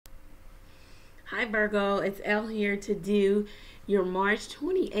Hi Virgo, it's Elle here to do your March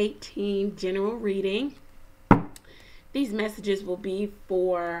 2018 general reading. These messages will be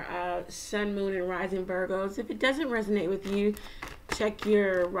for Sun, Moon, and Rising Virgos. If it doesn't resonate with you, check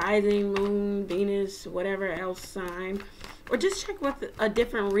your Rising, Moon, Venus, whatever else sign, or just check with a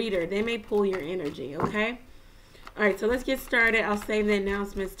different reader. They may pull your energy, okay? Alright, so let's get started. I'll save the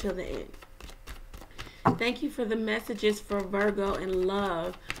announcements till the end. Thank you for the messages for Virgo and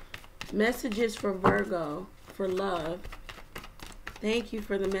love. Messages for Virgo for love. Thank you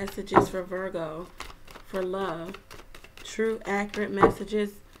for the messages for Virgo for love. True, accurate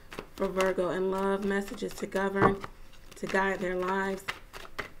messages for Virgo and love. Messages to govern, to guide their lives.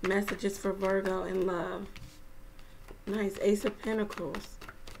 Messages for Virgo and love. Nice. Ace of Pentacles.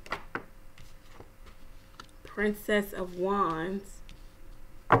 Princess of Wands.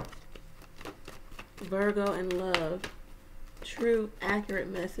 Virgo and love. True, accurate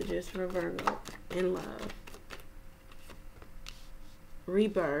messages for Virgo in love.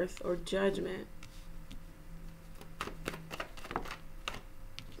 Rebirth or judgment.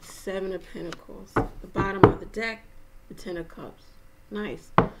 Seven of Pentacles. The bottom of the deck, the Ten of Cups. Nice.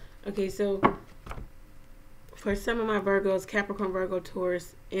 Okay, so for some of my Virgos, Capricorn, Virgo,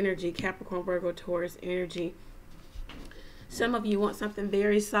 Taurus energy, Capricorn, Virgo, Taurus energy. Some of you want something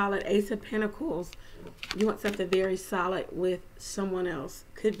very solid. Ace of Pentacles. You want something very solid with someone else.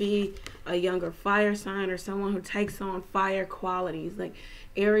 Could be a younger fire sign or someone who takes on fire qualities like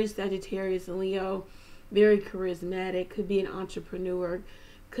Aries, Sagittarius, Leo. Very charismatic. Could be an entrepreneur.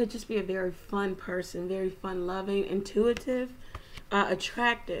 Could just be a very fun person. Very fun loving, intuitive,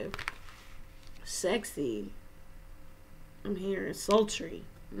 attractive, sexy. I'm hearing sultry.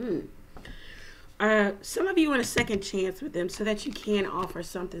 Some of you want a second chance with them so that you can offer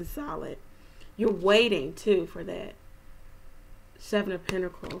something solid. You're waiting, too, for that. Seven of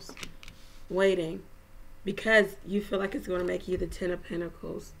Pentacles. Waiting. Because you feel like it's going to make you the Ten of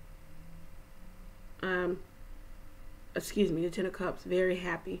Pentacles. Excuse me, the Ten of Cups. Very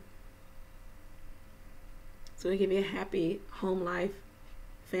happy. It's going to give you a happy home life,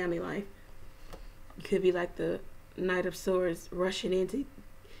 family life. You could be like the Knight of Swords rushing into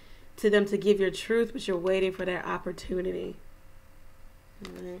them to give your truth, but you're waiting for that opportunity.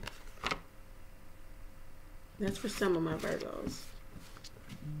 All right. That's for some of my Virgos.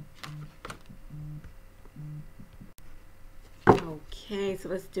 Okay, so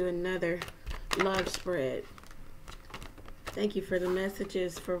let's do another love spread. Thank you for the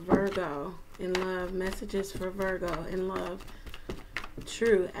messages for Virgo in love. Messages for Virgo in love.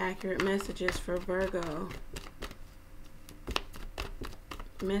 True, accurate messages for Virgo.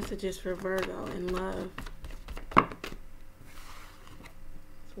 Messages for Virgo in love.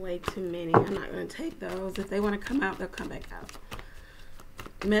 It's way too many. I'm not going to take those. If they want to come out, they'll come back out.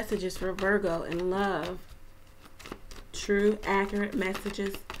 Messages for Virgo in love. True, accurate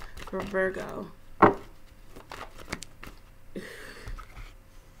messages for Virgo.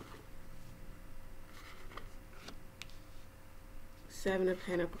 Seven of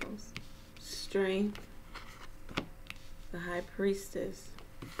Pentacles. Strength. The High Priestess.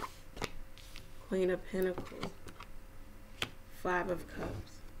 Queen of Pentacles. Five of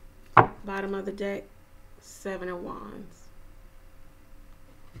Cups. Bottom of the deck, Seven of Wands.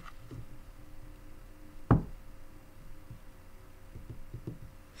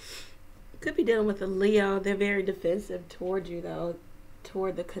 Could be dealing with a Leo. They're very defensive toward you, though,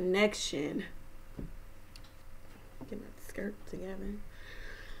 toward the connection. Get my skirt together.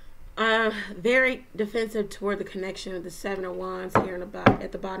 Very defensive toward the connection of the Seven of Wands here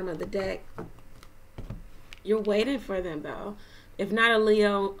at the bottom of the deck. You're waiting for them, though. If not a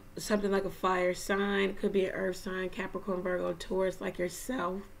Leo, something like a fire sign. Could be an earth sign, Capricorn, Virgo, Taurus, like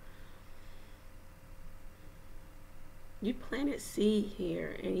yourself. You planted seed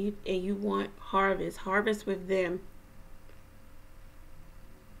here, and you want harvest with them.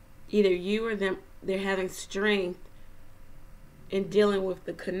 Either you or them, they're having strength in dealing with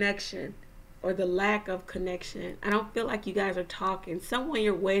the connection or the lack of connection. I don't feel like you guys are talking. Someone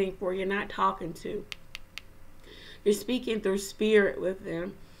you're waiting for, you're not talking to. You're speaking through spirit with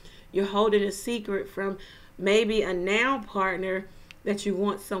them. You're holding a secret from maybe a now partner that you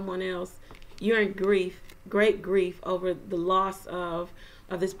want someone else. You're in grief, great grief over the loss of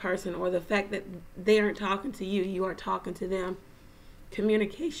this person, or the fact that they aren't talking to you, you aren't talking to them.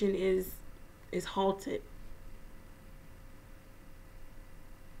 Communication is halted.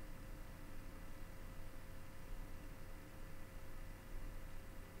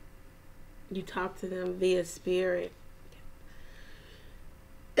 You talk to them via spirit.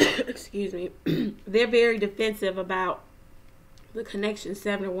 Excuse me. They're very defensive about The connection,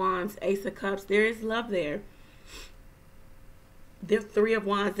 Seven of Wands, Ace of Cups. There is love there. They're Three of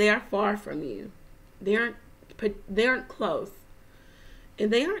Wands. They are far from you. They aren't close.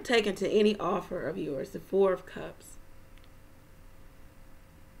 And they aren't taken to any offer of yours. The Four of Cups.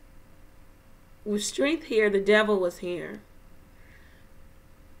 With Strength here, the Devil was here.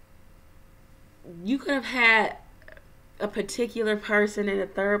 You could have had a particular person in a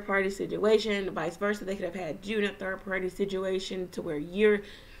third party situation, vice versa. They could have had you in a third party situation to where you're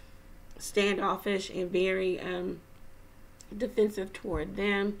standoffish and very defensive toward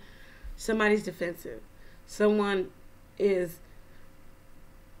them. Somebody's defensive. Someone is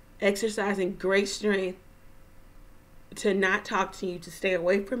exercising great strength to not talk to you, to stay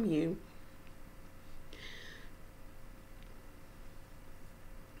away from you.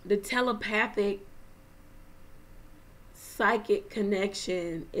 The telepathic psychic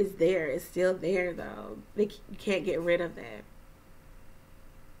connection is there. It's still there, though. You can't get rid of that.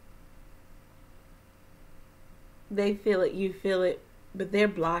 They feel it, you feel it, but they're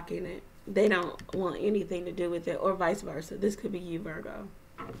blocking it. They don't want anything to do with it, or vice versa. This could be you, Virgo.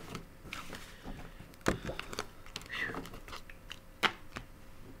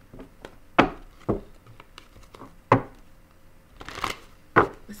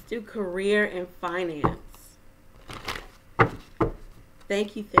 Let's do career and finance.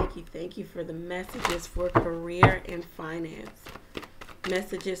 Thank you for the messages for career and finance.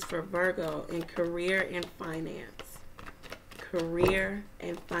 Messages for Virgo in career and finance. Career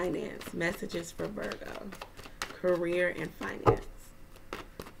and finance. Messages for Virgo. Career and finance.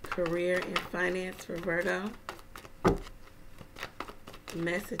 Career and finance for Virgo.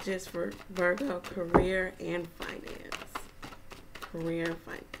 Messages for Virgo. Career and finance. Career and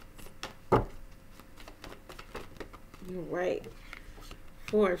finance. You're right.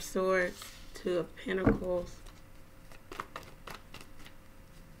 Four of Swords. Two of Pentacles.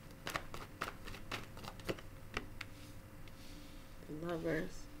 Lovers.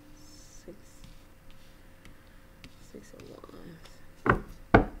 Six of Wands.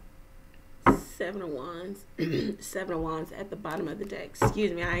 Seven of Wands. Seven of Wands at the bottom of the deck.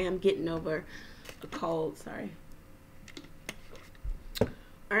 Excuse me, I am getting over a cold. Sorry.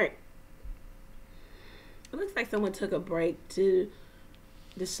 Alright. It looks like someone took a break to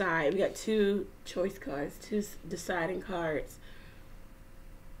decide. We got two choice cards, two deciding cards.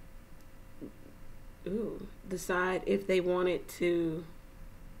 Ooh, decide if they wanted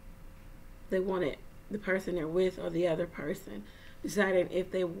the person they're with or the other person. Deciding if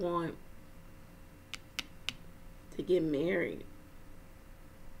they want to get married.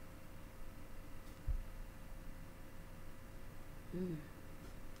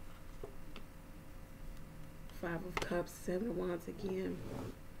 Five of Cups, Seven of Wands again.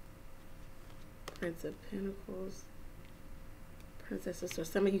 Prince of Pentacles. Princess of Swords.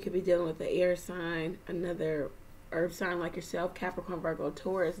 Some of you could be dealing with the air sign, another earth sign like yourself, Capricorn, Virgo,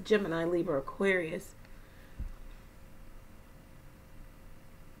 Taurus, Gemini, Libra, Aquarius.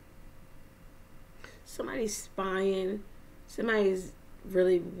 Somebody's spying. Somebody's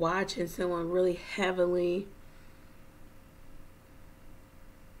really watching someone really heavily.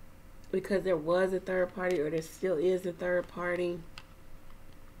 Because there was a third party, or there still is a third party.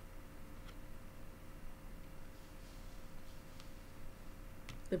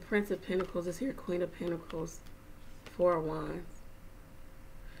 The Prince of Pentacles is here. Queen of Pentacles. Four of Wands.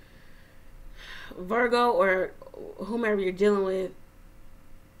 Virgo, or whomever you're dealing with,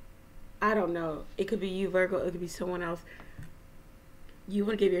 I don't know. It could be you, Virgo. It could be someone else. You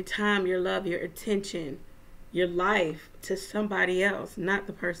want to give your time, your love, your attention, your life to somebody else, not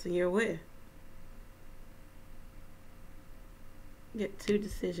the person you're with. Get two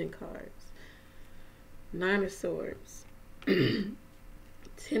decision cards. Nine of Swords.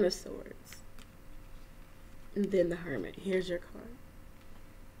 Ten of Swords. And then the Hermit. Here's your card.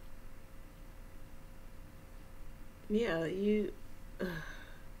 Yeah, you...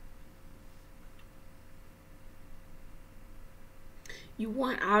 you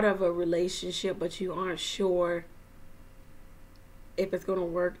want out of a relationship, but you aren't sure if it's going to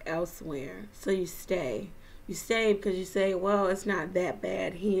work elsewhere. So you stay. You stay because you say, well, it's not that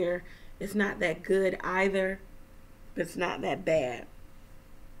bad here. It's not that good either. But it's not that bad.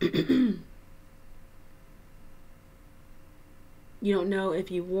 You don't know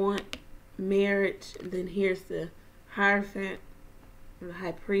if you want marriage. Then here's the Hierophant, the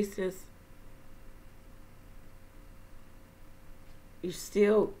High Priestess. You're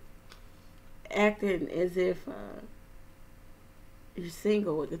still acting as if you're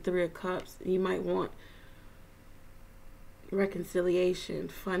single with the Three of Cups. You might want reconciliation,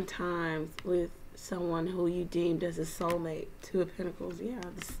 fun times with someone who you deemed as a soulmate. Two of Pentacles. Yeah,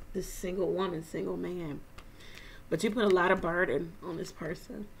 this single woman, single man. But you put a lot of burden on this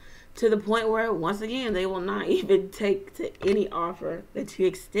person, to the point where, once again, they will not even take to any offer that you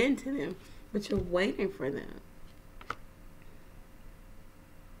extend to them, but you're waiting for them.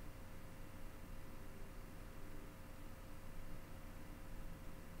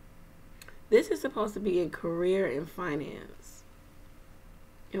 This is supposed to be in career and finance.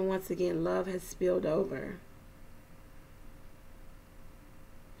 And once again, love has spilled over.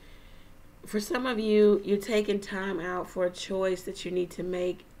 For some of you, you're taking time out for a choice that you need to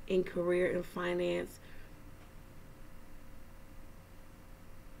make in career and finance.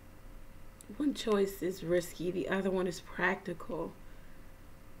 One choice is risky, the other one is practical.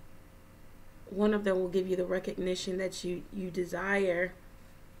 One of them will give you the recognition that you desire,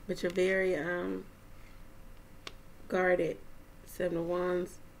 but you're very guarded. 7 of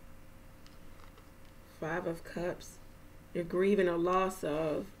Wands, 5 of Cups. You're grieving a loss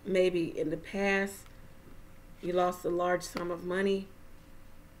of, maybe in the past, you lost a large sum of money.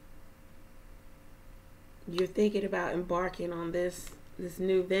 You're thinking about embarking on this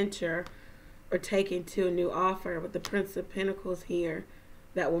new venture, or taking to a new offer with the Prince of Pentacles here,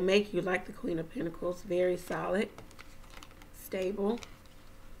 that will make you, like the Queen of Pentacles, very solid, stable.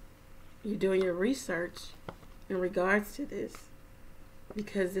 You're doing your research in regards to this,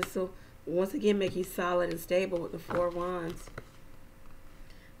 because this will once again make you solid and stable with the 4 of Wands.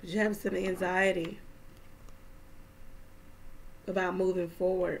 But you have some anxiety about moving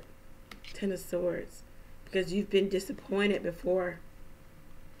forward. 10 of Swords, because you've been disappointed before.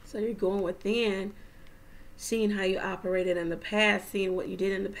 So you're going within, seeing how you operated in the past, seeing what you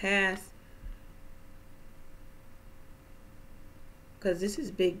did in the past. Because this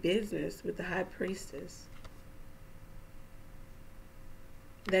is big business with the High Priestess.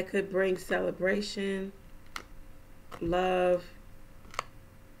 That could bring celebration, love.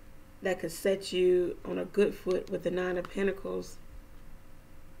 That could set you on a good foot with the 9 of Pentacles.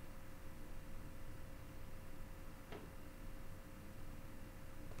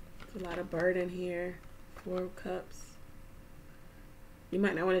 There's a lot of burden here. 4 of Cups. You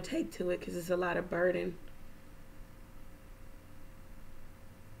might not want to take to it because it's a lot of burden.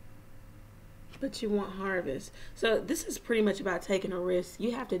 But you want harvest. So this is pretty much about taking a risk.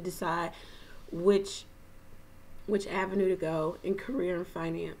 You have to decide which avenue to go in career and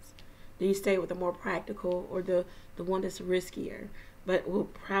finance. Do you stay with the more practical, or the one that's riskier, but will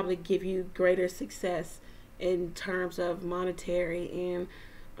probably give you greater success in terms of monetary and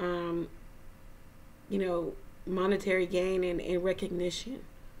you know, monetary gain and recognition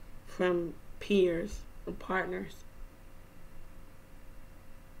from peers and partners?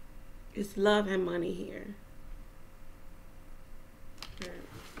 It's love and money here.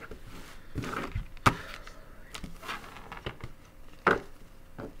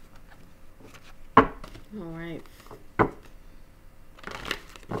 All right.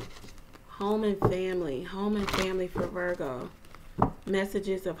 Home and family. Home and family for Virgo.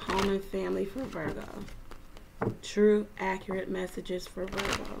 Messages of home and family for Virgo. True, accurate messages for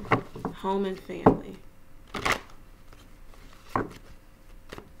Virgo. Home and family.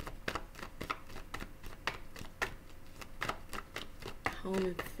 Home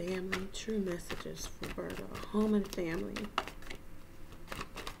and family. True messages for Virgo. Home and family.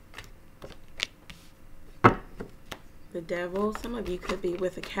 The Devil. Some of you could be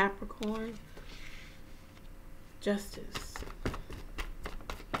with a Capricorn. Justice.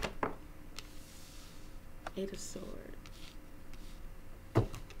 8 of Swords. 5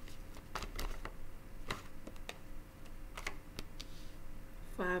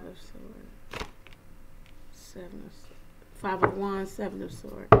 of Swords. 7 of Swords. 5 of Wands, 7 of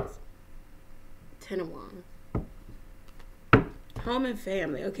Swords. 10 of Wands. Home and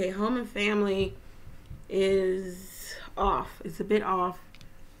family. Okay, home and family is off. It's a bit off.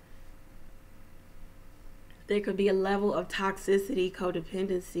 There could be a level of toxicity,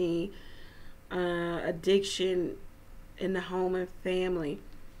 codependency, addiction in the home and family.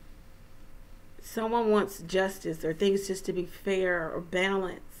 Someone wants justice, or things just to be fair or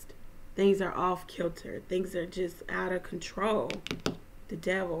balanced. Things are off kilter. Things are just out of control. The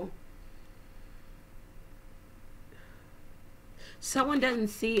Devil. Someone doesn't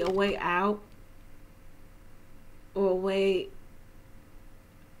see a way out, or a way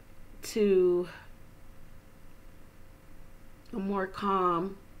to a more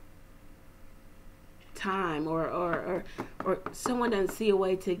calm time, or someone doesn't see a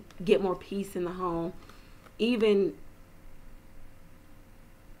way to get more peace in the home. Even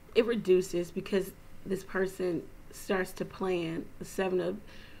it reduces because this person starts to plan. The 7 of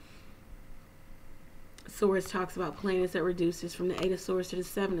Swords talks about planets that reduces from the Eight of Swords to the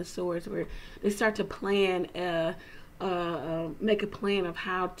Seven of Swords, where they start to plan, make a plan of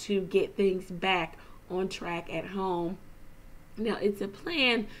how to get things back on track at home. Now, it's a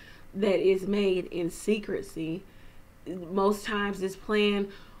plan that is made in secrecy. Most times, this plan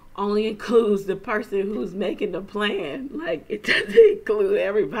only includes the person who's making the plan. Like, it doesn't include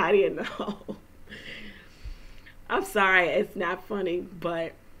everybody in the home. I'm sorry, it's not funny,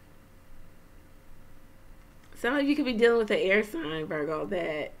 but some of you could be dealing with an air sign, Virgo,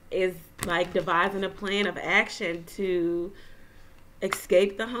 that is like devising a plan of action to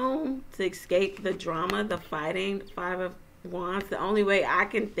escape the home, to escape the drama, the fighting. Five of Wands. The only way I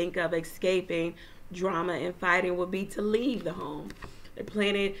can think of escaping drama and fighting would be to leave the home.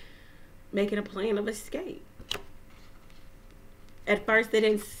 They're making a plan of escape. At first, they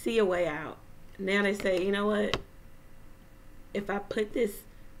didn't see a way out. Now they say, you know what? If I put this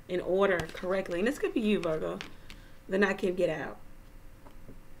in order correctly, and this could be you, Virgo, then I can get out.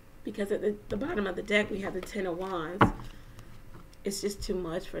 Because at the bottom of the deck, we have the Ten of Wands. It's just too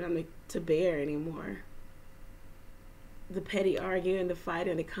much for them to bear anymore. The petty arguing, the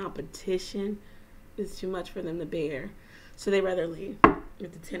fighting, the competition is too much for them to bear. So they rather leave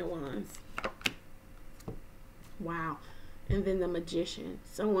with the Ten of Wands. Wow. And then the Magician.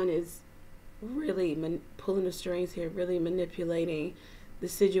 Someone is really pulling the strings here, really manipulating the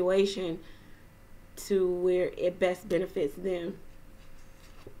situation to where it best benefits them.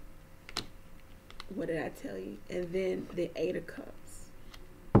 What did I tell you? And then the Eight of Cups.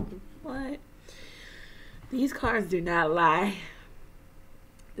 What? These cards do not lie.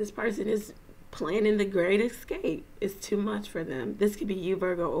 This person is planning the great escape. It's too much for them. This could be you,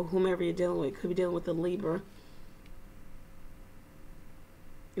 Virgo, or whomever you're dealing with. Could be dealing with a Libra.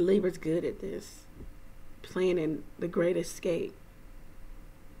 Libra's good at this. Planning the great escape.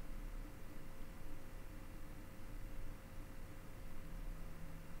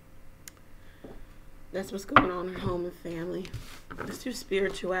 That's what's going on in home and family. Let's do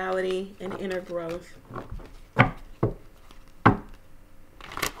spirituality and inner growth.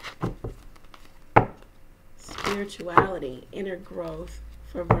 Spirituality, inner growth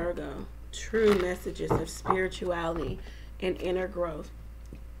for Virgo. True messages of spirituality and inner growth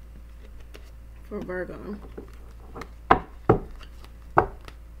for Virgo.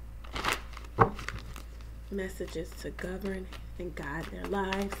 Messages to govern and guide their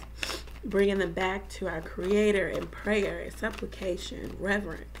lives. Bringing them back to our Creator in prayer and supplication,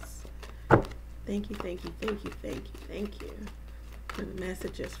 reverence. Thank you, thank you, thank you, thank you, thank you for the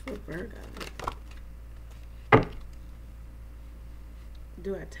messages for Virgo.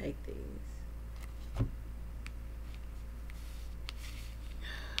 Do I take these?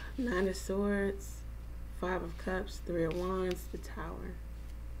 Nine of Swords, Five of Cups, Three of Wands, the Tower.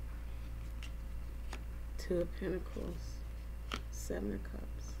 Two of Pentacles, Seven of Cups.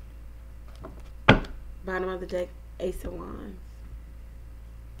 Bottom of the deck, Ace of Wands.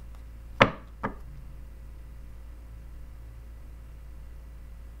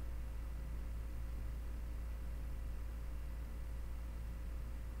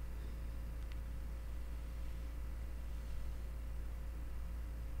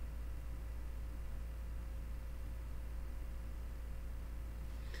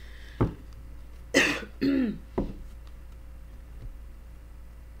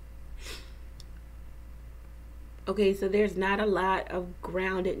 Okay, so there's not a lot of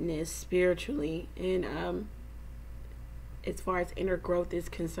groundedness spiritually, and as far as inner growth is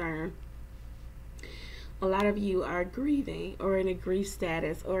concerned. A lot of you are grieving or in a grief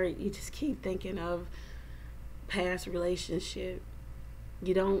status, or you just keep thinking of past relationship.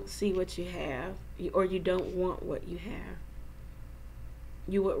 You don't see what you have, or you don't want what you have.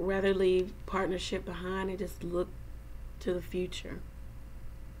 You would rather leave partnership behind and just look to the future.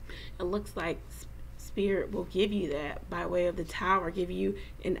 It looks like Spirit will give you that by way of the Tower, give you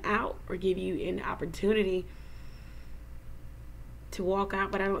an out or give you an opportunity to walk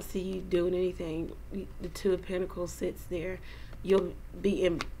out, but I don't see you doing anything. The Two of Pentacles sits there. You'll be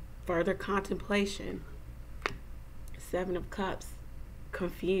in further contemplation. Seven of Cups,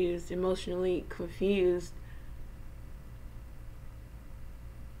 confused, emotionally confused.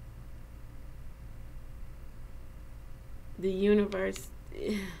 The universe,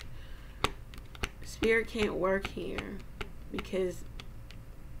 Spirit can't work here because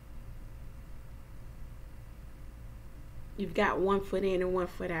you've got one foot in and one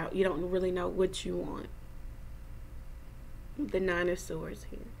foot out. You don't really know what you want. The Nine of Swords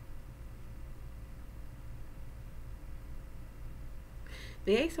here.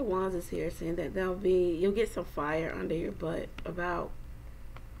 The Ace of Wands is here saying that you'll get some fire under your butt about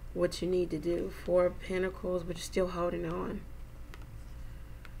what you need to do. Four of Pentacles, but you're still holding on.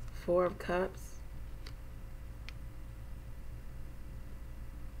 Four of Cups.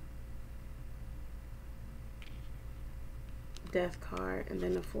 Death card, and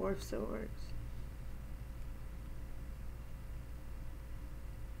then the Four of Swords.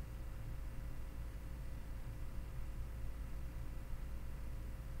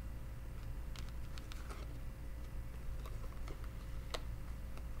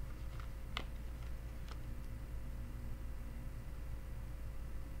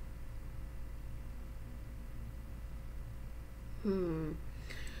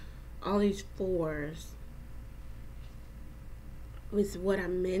 All these fours was what I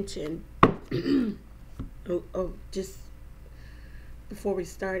mentioned just before we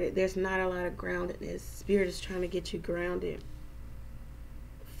started. There's not a lot of groundedness. Spirit is trying to get you grounded.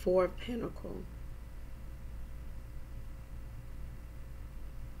 Four of Pentacles.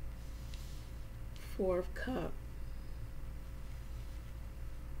 Four of Cups.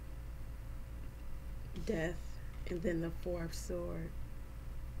 Death. And then the Four of Swords.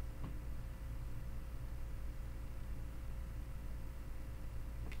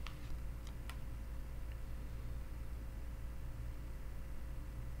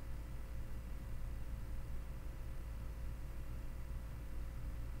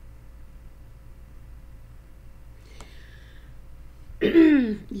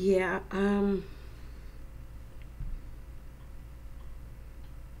 Yeah,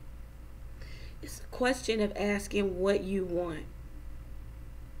 it's a question of asking what you want.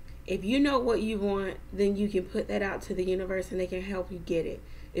 If you know what you want, then you can put that out to the universe and they can help you get it.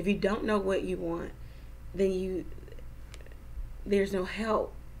 If you don't know what you want, then there's no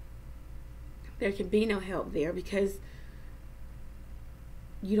help. There can be no help there because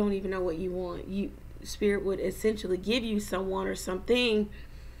you don't even know what you want. Spirit would essentially give you someone or something,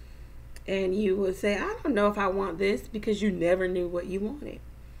 and you would say, I don't know if I want this, because you never knew what you wanted.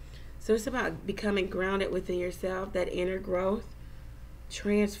 So it's about becoming grounded within yourself, that inner growth.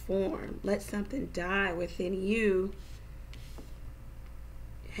 Transform. Let something die within you.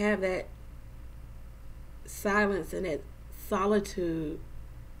 Have that silence and that solitude,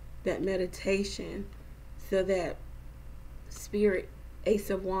 that meditation, so that Spirit, Ace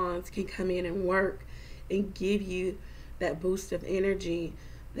of Wands, can come in and work and give you that boost of energy,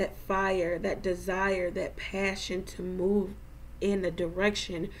 that fire, that desire, that passion to move in the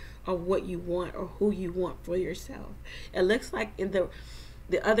direction of what you want or who you want for yourself. It looks like in the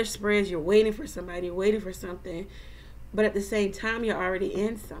other spreads, you're waiting for somebody, you're waiting for something, but at the same time, you're already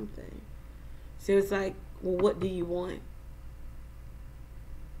in something. So it's like, well, what do you want?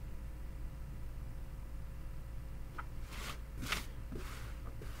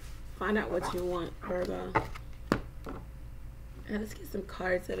 Find out what you want, Virgo. And let's get some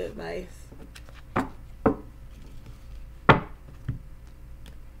cards of advice.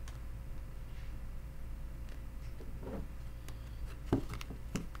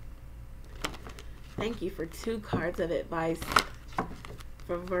 Thank you for 2 cards of advice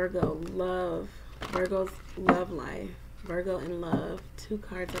for Virgo. Love. Virgo's love life. Virgo and love. 2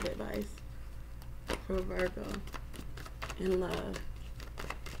 cards of advice for Virgo and love.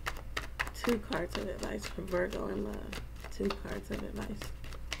 2 cards of advice for Virgo and love. 2 cards of advice.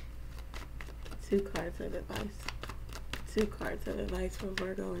 2 cards of advice. 2 cards of advice for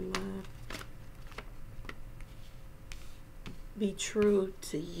Virgo and love. Be true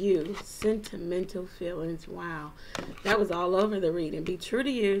to you. Sentimental feelings. Wow. That was all over the reading. Be true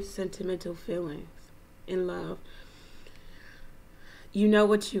to you. Sentimental feelings in love. You know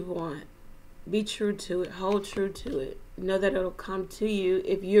what you want. Be true to it. Hold true to it. Know that it'll come to you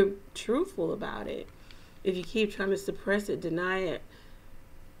if you're truthful about it. If you keep trying to suppress it, deny it,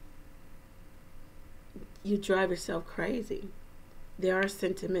 you drive yourself crazy. There are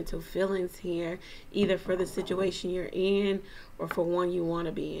sentimental feelings here, either for the situation you're in or for one you want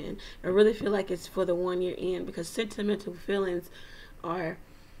to be in. I really feel like it's for the one you're in, because sentimental feelings are,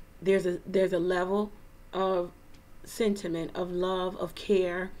 there's a level of sentiment, of love, of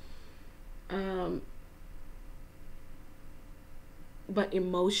care, but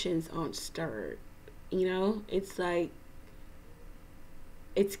emotions aren't stirred. You know, it's like,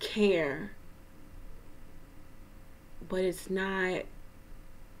 it's care, but it's not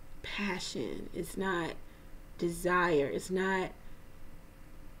passion, it's not desire, it's not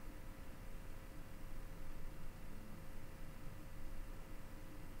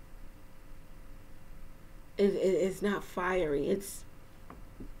it's not fiery. It's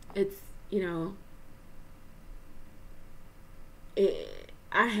you know,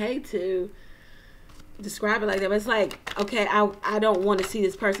 I hate to describe it like that, but it's like, okay, I don't want to see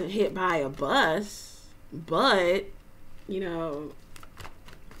this person hit by a bus, but, you know,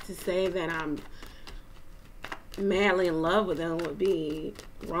 to say that I'm madly in love with them would be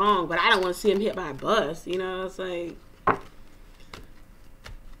wrong, but I don't want to see him hit by a bus, you know.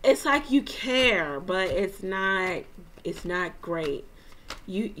 It's like you care, but it's not great.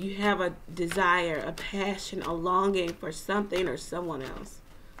 You have a desire, a passion, a longing for something or someone else.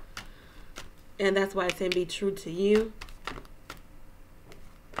 And that's why I say be true to you.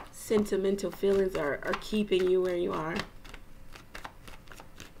 Sentimental feelings are keeping you where you are.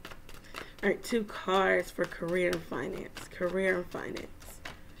 All right, 2 cards for career and finance. Career and finance.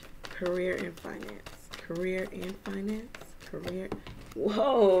 Career and finance. Career and finance. Career.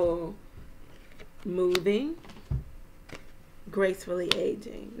 Whoa. Moving. Gracefully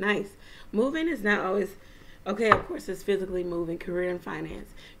aging. Nice. Moving is not always... Okay, of course, it's physically moving, career and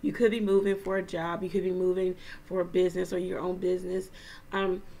finance. You could be moving for a job. You could be moving for a business or your own business.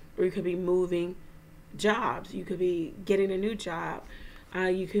 Or you could be moving jobs. You could be getting a new job.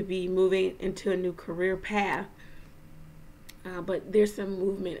 You could be moving into a new career path. But there's some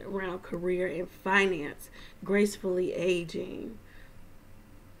movement around career and finance. Gracefully aging.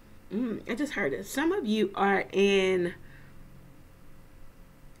 I just heard it. Some of you are in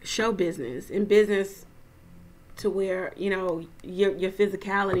show business, in business to where, you know, your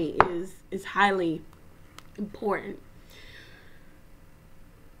physicality is highly important.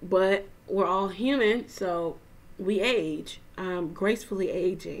 But we're all human, so we age. Gracefully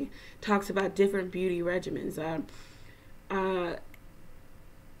aging talks about different beauty regimens.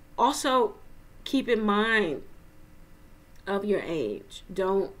 Also, keep in mind of your age.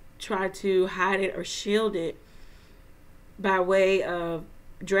 Don't try to hide it or shield it by way of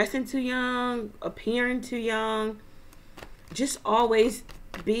dressing too young, appearing too young. Just always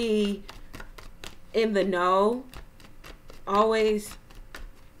be in the know. Always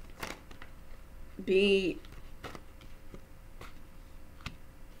be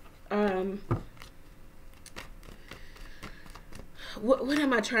what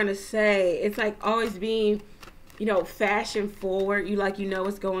am I trying to say? It's like always being, you know, fashion forward. You know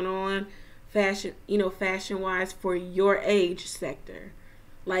what's going on, fashion, you know, fashion wise for your age sector.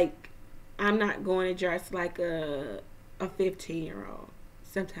 Like, I'm not going to dress like a 15-year-old.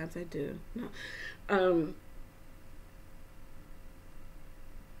 Sometimes I do. No.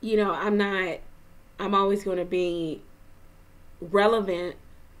 You know, I'm always going to be relevant,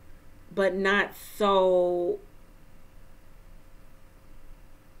 but not so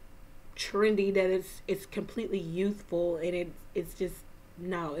trendy that it's completely youthful, and it's just,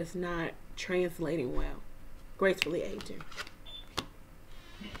 no, it's not translating well. Gracefully aging.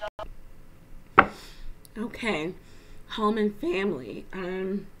 Okay, home and family,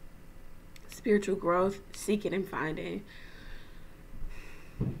 spiritual growth, seeking and finding.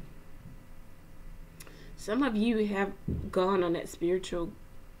 Some of you have gone on that spiritual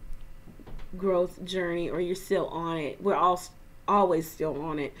growth journey, or you're still on it. We're all always still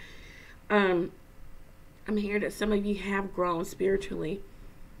on it. I'm here that some of you have grown spiritually,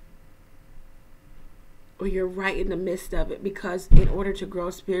 or you're right in the midst of it, because in order to grow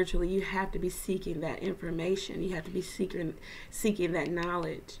spiritually, you have to be seeking that information. You have to be seeking that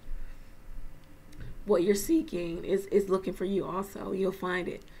knowledge. What you're seeking is looking for you also. You'll find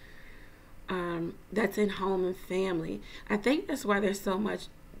it. That's in home and family. I think that's why there's so much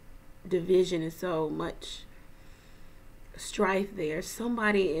division and so much strife there.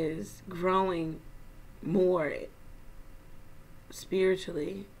 Somebody is growing more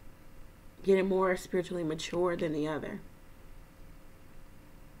spiritually, getting more spiritually mature than the other,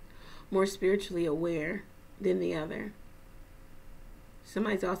 more spiritually aware than the other.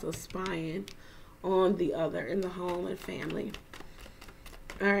 Somebody's also spying on the other in the home and family.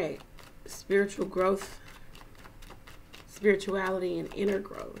 All right, spiritual growth, spirituality and inner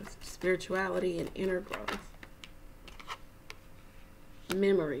growth, spirituality and inner growth.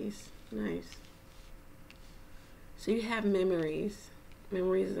 Memories, nice. So you have memories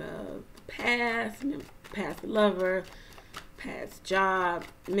of past lover, past job,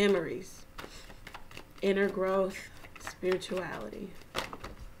 memories, inner growth, spirituality.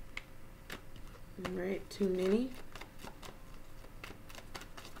 All right, too many.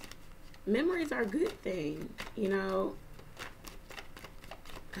 Memories are a good thing, you know.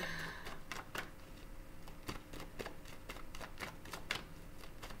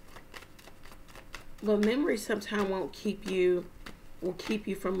 But memories sometimes won't keep you, will keep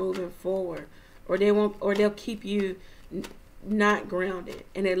you from moving forward, or they'll keep you not grounded.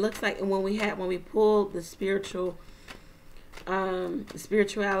 And it looks like, and when we pull the spirituality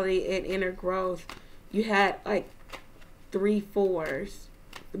and inner growth, you had like 3 4s.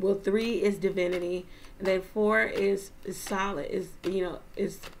 Well, 3 is divinity, and then 4 is solid, is, you know,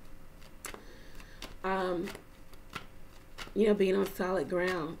 is you know, being on solid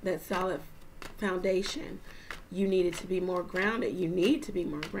ground, that solid foundation. You needed to be more grounded. You need to be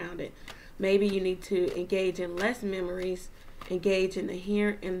more grounded. Maybe you need to engage in less memories, engage in the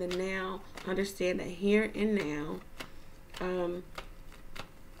here and the now, understand that here and now,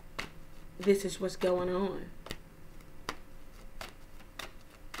 this is what's going on.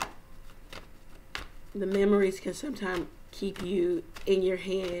 The memories can sometimes keep you in your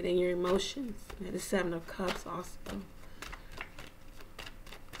head and your emotions. And the 7 of Cups also.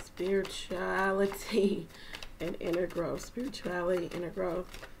 Spirituality and inner growth. Spirituality, inner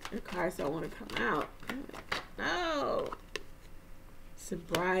growth. Your cards don't want to come out. No.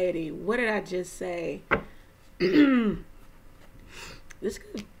 Sobriety. What did I just say? This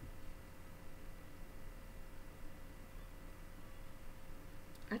could.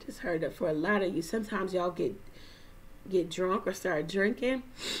 I just heard that for a lot of you, sometimes y'all get drunk or start drinking,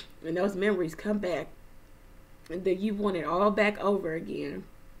 and those memories come back, and then you want it all back over again,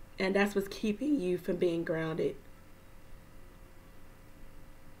 and that's what's keeping you from being grounded.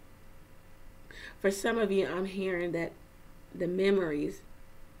 For some of you, I'm hearing that the memories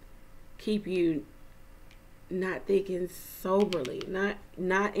keep you not thinking soberly,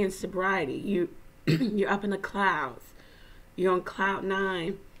 not in sobriety. You're up in the clouds. You're on cloud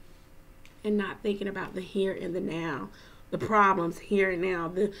 9 and not thinking about the here and the now, the problems here and now,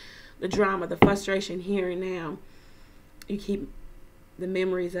 the drama, the frustration here and now. You keep the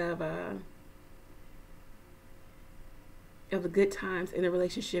memories of the good times in the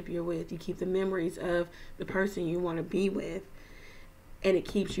relationship you're with. You keep the memories of the person you want to be with, and it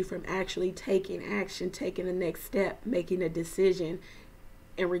keeps you from actually taking action, taking the next step, making a decision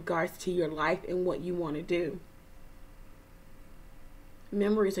in regards to your life and what you want to do.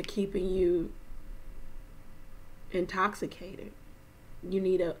 Memories are keeping you intoxicated. You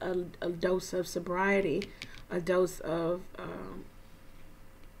need a dose of sobriety, a dose of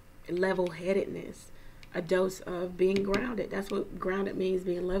level-headedness, a dose of being grounded. That's what grounded means,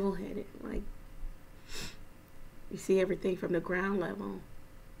 being level-headed. Like, you see everything from the ground level.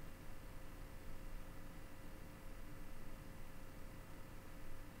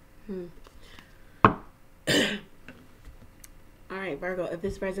 Alright, Virgo, if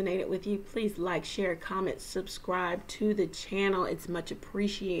this resonated with you, please like, share, comment, subscribe to the channel. It's much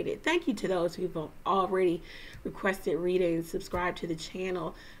appreciated. Thank you to those who've already requested readings, subscribe to the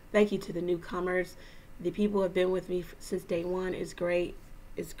channel. Thank you to the newcomers. The people who have been with me since day one is great.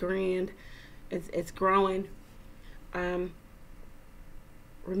 It's grand. It's growing.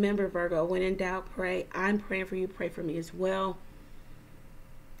 Remember, Virgo, when in doubt, pray. I'm praying for you. Pray for me as well.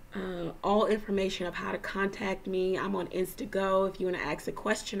 All information of how to contact me, I'm on Instago if you want to ask a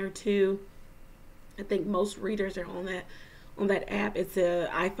question or two. I think most readers are on that app. It's a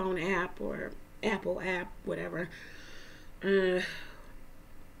iPhone app or Apple app, whatever.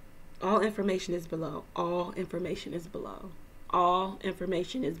 All information is below. All information is below. All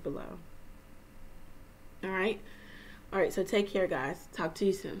information is below. All right, so take care, guys. Talk to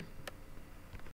you soon.